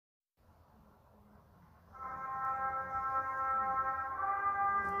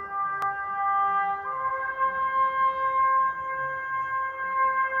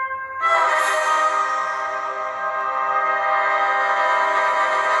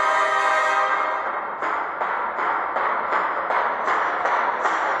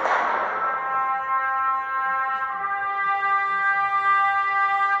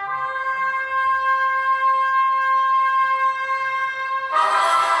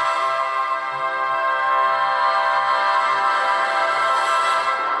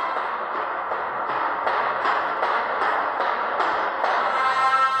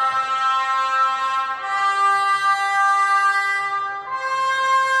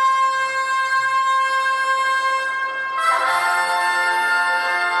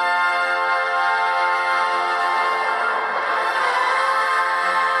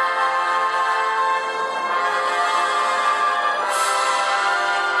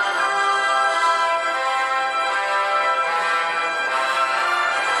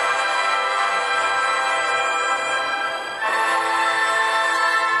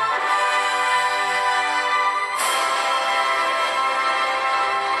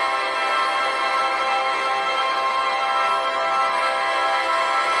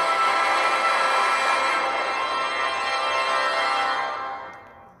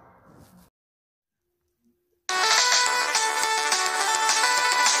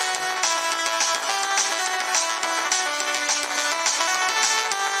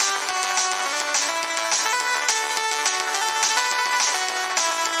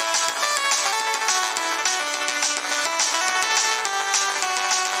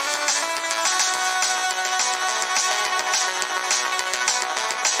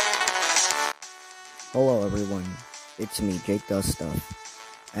Hello everyone, it's me, Jake Does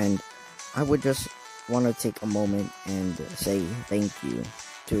Stuff, and I would just want to take a moment and say thank you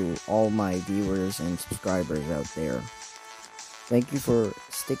to all my viewers and subscribers out there. Thank you for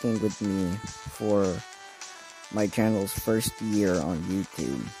sticking with me for my channel's first year on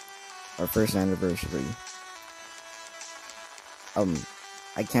YouTube, our first anniversary.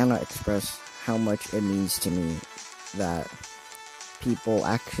 I cannot express how much it means to me that people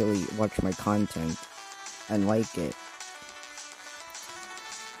actually watch my content and like it.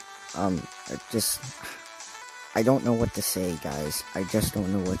 I don't know what to say, guys. I just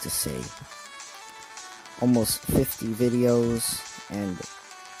don't know what to say. Almost 50 videos and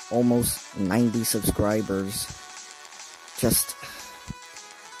almost 90 subscribers. Just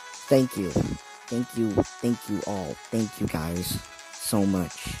thank you. Thank you all. Thank you guys so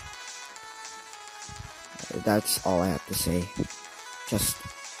much. That's all I have to say. Just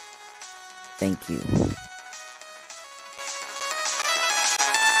thank you.